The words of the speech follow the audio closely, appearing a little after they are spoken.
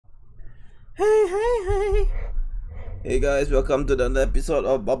Hey guys, welcome to another episode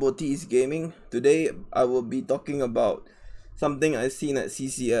of BubbleteaS Gaming. Today I will be talking about something I seen at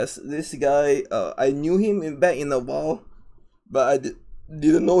CCS. This guy, I knew him back in a while, but I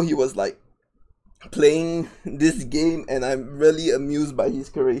didn't know he was like playing this game, and I'm really amused by his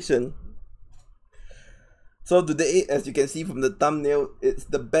creation. So today, as you can see from the thumbnail, it's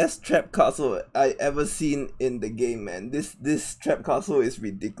the best trap castle I ever seen in the game, man. This trap castle is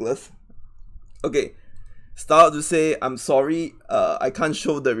ridiculous. Okay. Start to say I'm sorry, I can't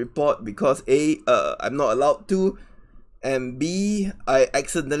show the report because A, I'm not allowed to, and B, I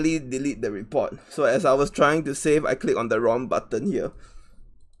accidentally delete the report. So as I was trying to save, I clicked on the wrong button here.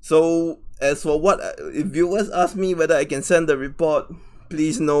 So as for what, if viewers ask me whether I can send the report,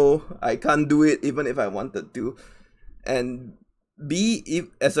 please no, I can't do it even if I wanted to. And B, if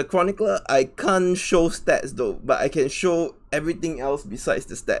as a chronicler, I can't show stats though, but I can show everything else besides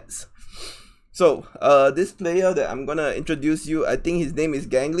the stats. So, this player that I'm gonna introduce you, I think his name is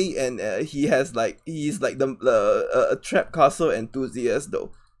Gangly, and he's like a trap castle enthusiast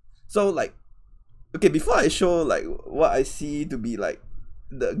though. So like, okay, before I show like what I see to be like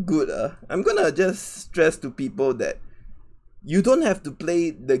the good, I'm gonna just stress to people that you don't have to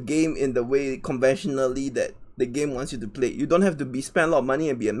play the game in the way conventionally that the game wants you to play. You don't have to spend a lot of money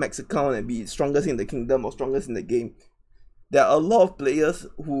and be a max account and be strongest in the kingdom or strongest in the game. There are a lot of players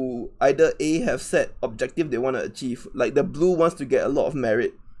who either A, have set objective they want to achieve, like the blue wants to get a lot of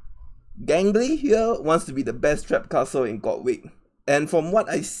merit. Gangly here wants to be the best trap castle in GotWic. And from what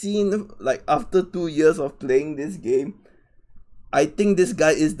I've seen, like after 2 years of playing this game, I think this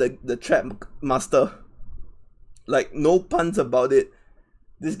guy is the trap master. Like, no puns about it.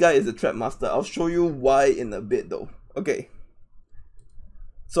 This guy is the trap master. I'll show you why in a bit though. Okay.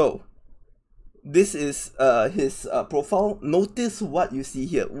 So, this is his profile. Notice what you see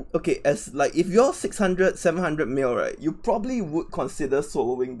here. Okay, as like if you're 600-700 mil, right, you probably would consider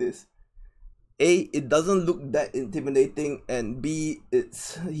soloing this. A, it doesn't look that intimidating, and B,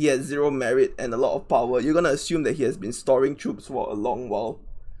 he has 0 merit and a lot of power. You're gonna assume that he has been storing troops for a long while.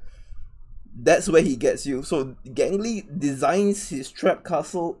 That's where he gets you. So Gangly designs his trap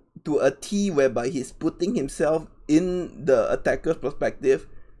castle to a T whereby he's putting himself in the attacker's perspective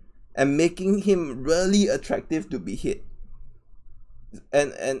and making him really attractive to be hit.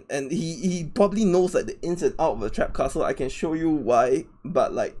 And he probably knows like the ins and out of a trap castle. I can show you why,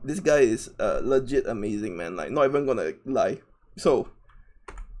 but like this guy is legit amazing, man. Like, not even gonna lie. So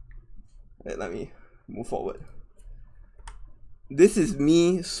let me move forward. This is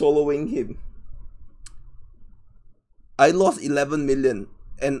me soloing him. I lost 11 million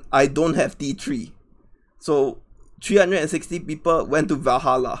and I don't have T3. So 360 people went to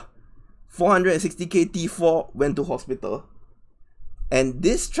Valhalla. 460k T4 went to hospital. And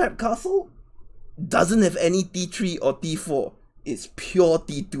this trap castle doesn't have any T3 or T4. It's pure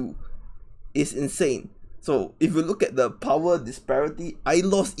T2. It's insane. So if you look at the power disparity, I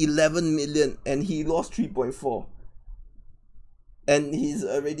lost 11 million and he lost 3.4. And he's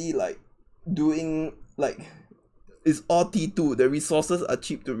already like doing like, it's all T2. The resources are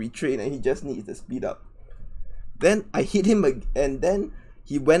cheap to retrain and he just needs to speed up. Then I hit him and then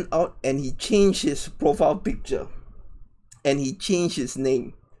he went out and he changed his profile picture and he changed his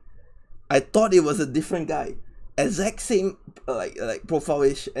name. I thought it was a different guy, exact same like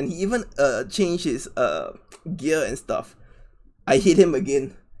profile-ish, and he even changed his gear and stuff. I hit him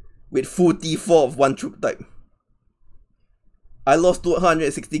again with full T4 of 1 troop type. I lost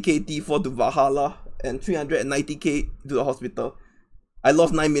 260k T4 to Valhalla and 390k to the hospital. I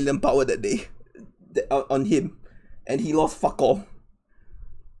lost 9 million power that day on him, and he lost fuck all.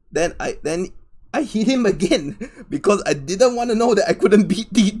 Then I hit him again because I didn't want to know that I couldn't beat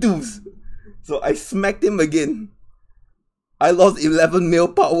T2s. So I smacked him again. I lost 11 mil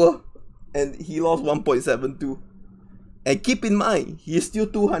power and he lost 1.72. And keep in mind, he's still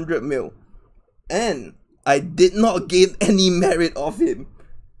 200 mil. And I did not gain any merit off him.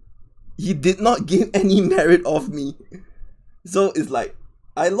 He did not gain any merit off me. So it's like,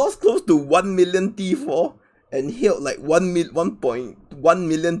 I lost close to 1 million T4 and held like 1.1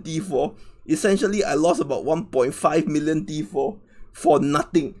 million T4. Essentially, I lost about 1.5 million T4 for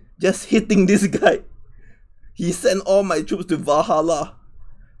nothing. Just hitting this guy. He sent all my troops to Valhalla.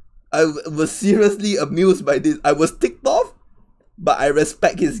 I was seriously amused by this. I was ticked off, but I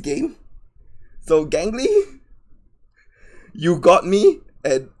respect his game. So Gangly, you got me,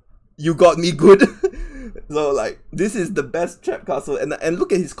 and you got me good. So like, this is the best trap castle, and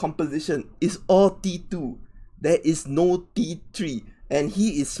look at his composition. It's all T2. There is no T3, and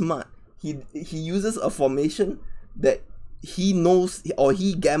he is smart. He uses a formation that he knows, or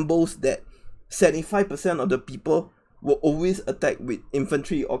he gambles that 75% of the people will always attack with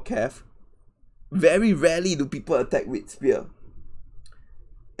infantry or cav. Very rarely do people attack with spear.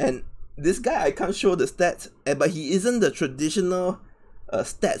 And this guy, I can't show the stats, but he isn't the traditional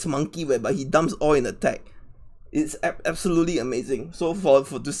stats monkey whereby he dumps all in attack. It's absolutely amazing. So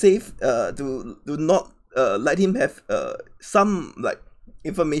to save to not let him have some like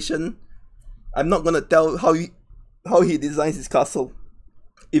information, I'm not gonna tell how he designs his castle.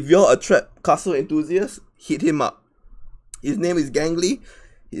 If you're a trap castle enthusiast, hit him up. His name is Gangly.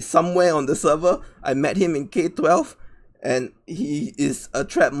 He's somewhere on the server. I met him in K12, and he is a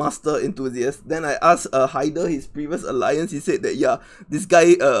trap master enthusiast. Then I asked Hyder, his previous alliance. He said that yeah, this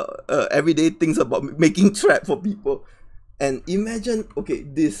guy every day thinks about making trap for people. And imagine, okay,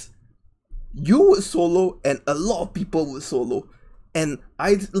 this, you would solo and a lot of people would solo, and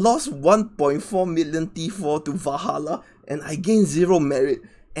I lost 1.4 million T4 to Valhalla, and I gained 0 merit,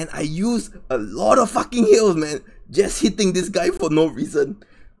 and I used a lot of fucking heals, man, just hitting this guy for no reason.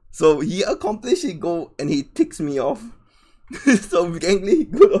 So he accomplished his goal and he ticks me off. So Gangly,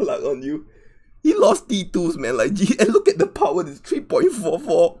 good luck on you. He lost T2s, man, like, and look at the power, this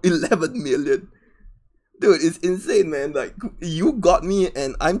 3.44, 11 million. Dude, it's insane, man. Like, you got me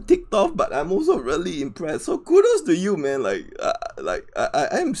and I'm ticked off, but I'm also really impressed. So kudos to you, man.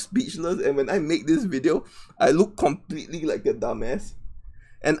 I'm speechless, and when I make this video, I look completely like a dumbass.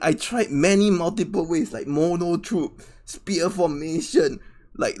 And I tried multiple ways, like mono troop, spear formation,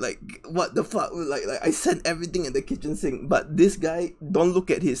 like what the fuck, like I sent everything in the kitchen sink. But this guy, don't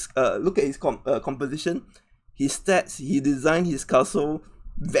look at his composition, his stats. He designed his castle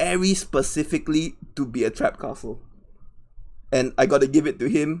very specifically to be a trap castle, and I gotta give it to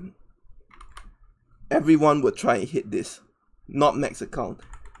him. Everyone would try and hit this, not max account.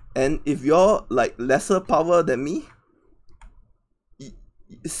 And if you're like lesser power than me,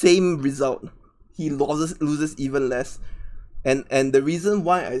 same result. He loses even less. And the reason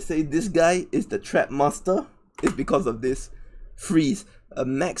why I say this guy is the trap master is because of this. Freeze, a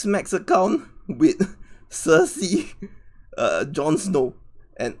max account with Cersei, Jon Snow,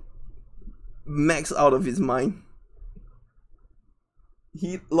 and max out of his mind.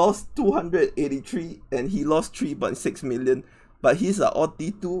 He lost 283 and he lost 3.6 million, but he's a odd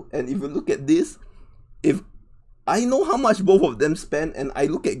T2. And if you look at this, if I know how much both of them spend, and I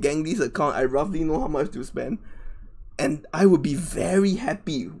look at Gangly's account, I roughly know how much to spend, and I would be very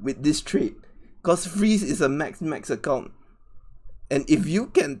happy with this trade, because Freeze is a max account. And if you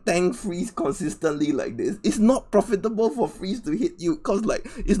can tank Freeze consistently like this, it's not profitable for Freeze to hit you, because like,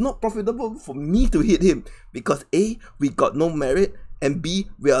 it's not profitable for me to hit him, because A, we got no merit, and B,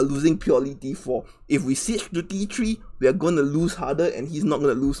 we are losing purely T4. If we switch to T3, we are going to lose harder, and he's not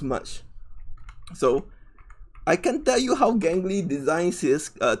going to lose much. So I can tell you how Gangly designs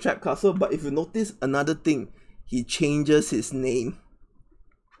his trap castle, but if you notice another thing, he changes his name.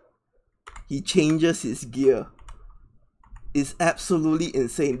 He changes his gear. It's absolutely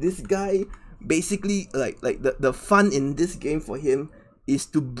insane. This guy basically, like the fun in this game for him is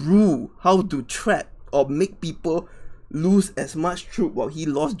to brew how to trap or make people lose as much troop while he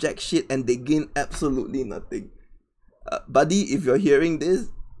lost jack shit and they gain absolutely nothing. Buddy, if you're hearing this,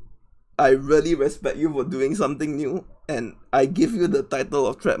 I really respect you for doing something new, and I give you the title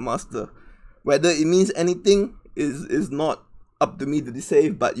of Trap Master. Whether it means anything is not up to me to say,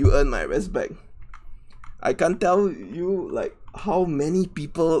 but you earn my respect. I can't tell you like how many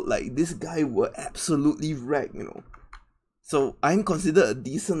people like this guy were absolutely wrecked, you know. So I'm considered a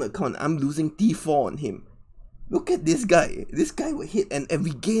decent account. I'm losing T4 on him. Look at this guy. This guy will hit and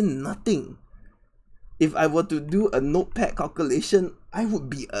we gain nothing. If I were to do a notepad calculation, I would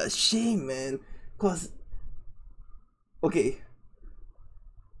be ashamed, man. Cause, okay,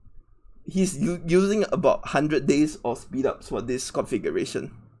 he's using about 100 days of speed ups for this configuration.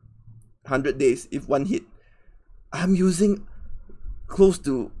 100 days if one hit. I'm using close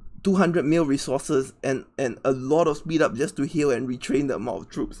to 200 mil resources and a lot of speed up just to heal and retrain the amount of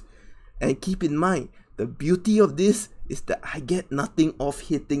troops. And keep in mind, the beauty of this is that I get nothing off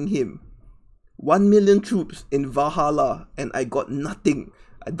hitting him. 1 million troops in Valhalla and I got nothing.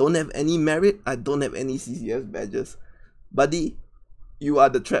 I don't have any merit, I don't have any CCS badges. Buddy, you are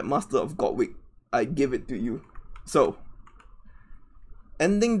the trap master of GotWic. I give it to you. So,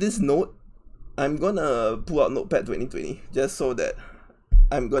 ending this note, I'm gonna pull out Notepad 2020 just so that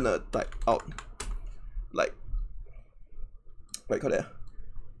I'm gonna type out like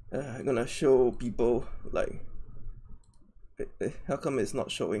I'm gonna show people like how come it's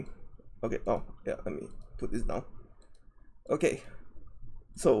not showing? Okay, oh yeah, let me put this down. Okay,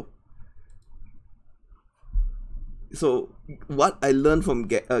 so what I learned from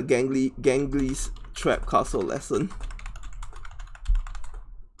Gangly's trap castle lesson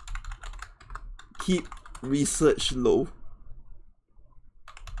keep research low.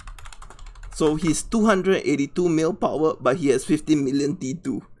 So he's 282 mil power, but he has 15 million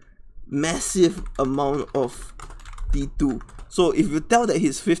T2. Massive amount of T2. So if you tell that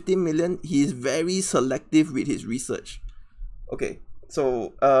he's 15 million, he is very selective with his research. Okay,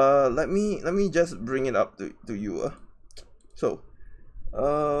 so let me just bring it up to you. So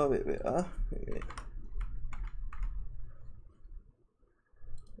wait.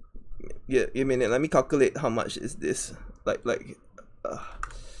 Yeah, a minute. Let me calculate how much is this.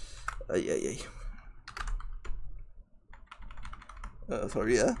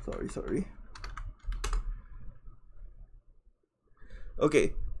 Sorry.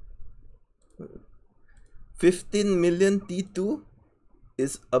 Okay. 15 million T2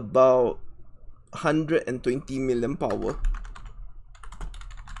 is about 120 million power.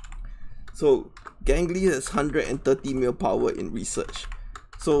 So Gangly has 130 mil power in research.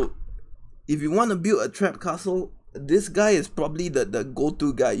 So if you want to build a trap castle, this guy is probably the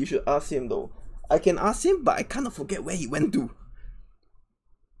go-to guy. You should ask him though. I can ask him, but I kind of forget where he went to.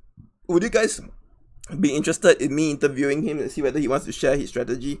 Would you guys be interested in me interviewing him and see whether he wants to share his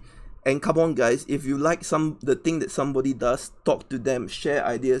strategy? And come on guys, if you like the thing that somebody does, talk to them, share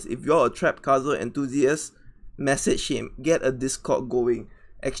ideas. If you're a trap castle enthusiast, message him, get a Discord going,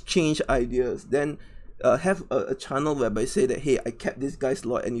 exchange ideas, then have a channel whereby say that, hey, I kept this guy's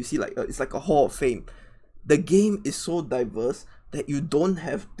lot, and you see like it's like a hall of fame. The game is so diverse that you don't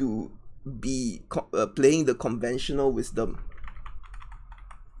have to be playing the conventional wisdom.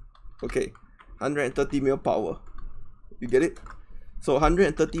 Okay, 130 mil power. You get it? So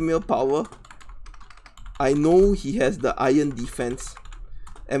 130 mil power. I know he has the iron defense.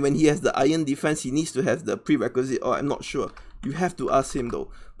 And when he has the iron defense, he needs to have the prerequisite, or I'm not sure. You have to ask him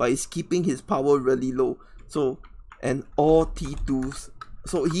though. But he's keeping his power really low. So, and all T2s.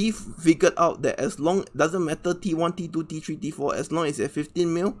 So he figured out that as long, doesn't matter T1, T2, T3, T4, as long as you're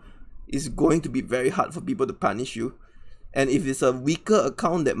 15 mil, it's going to be very hard for people to punish you. And if it's a weaker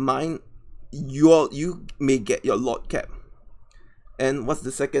account than mine, you may get your lot cap. And what's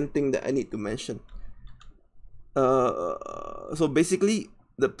the second thing that I need to mention? So basically,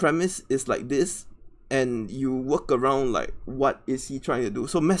 the premise is like this, and you work around like, what is he trying to do?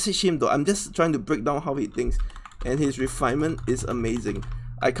 So message him though. I'm just trying to break down how he thinks, and his refinement is amazing.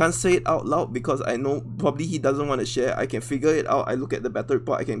 I can't say it out loud because I know probably he doesn't want to share. I can figure it out. I look at the battle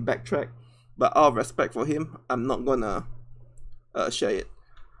report, I can backtrack, but out of respect for him, I'm not gonna share it.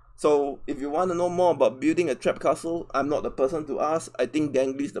 So if you want to know more about building a trap castle, I'm not the person to ask. I think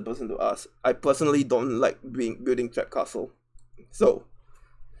Gangly is the person to ask. I personally don't like building trap castle. So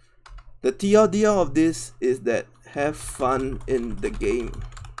the TLDR of this is that have fun in the game.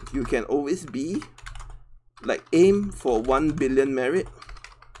 You can always be like, aim for 1 billion merit,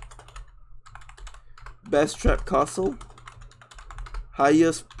 best trap castle,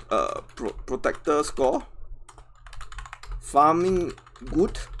 highest protector score, farming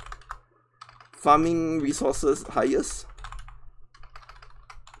good, farming resources highest,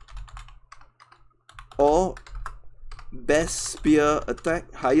 or best spear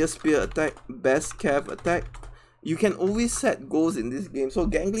attack, highest spear attack, best cav attack. You can always set goals in this game. So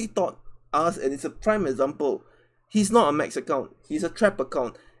Gangly taught us, and it's a prime example. He's not a max account, he's a trap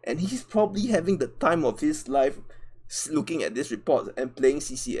account, and he's probably having the time of his life looking at this report and playing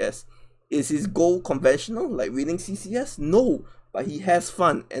CCS. Is his goal conventional, like winning CCS? No, but he has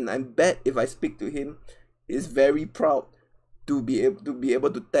fun, and I bet if I speak to him, he's very proud to be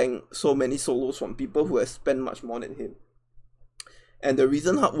able to tank so many solos from people who have spent much more than him. And the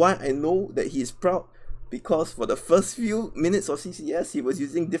reason why I know that he's proud, because for the first few minutes of CCS, he was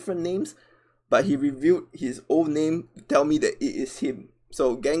using different names, but he revealed his own name to tell me that it is him.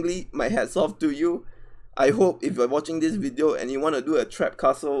 So Gangly, my hats off to you. I hope if you're watching this video and you want to do a trap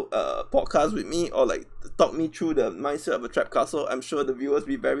castle podcast with me, or like talk me through the mindset of a trap castle, I'm sure the viewers will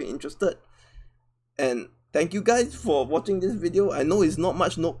be very interested. And thank you guys for watching this video. I know it's not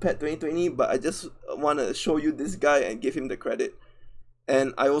much Notepad 2020, but I just want to show you this guy and give him the credit.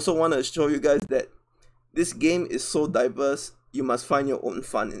 And I also want to show you guys that this game is so diverse, you must find your own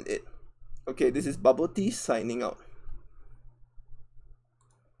fun in it. Okay, this is BubbleteaS signing out.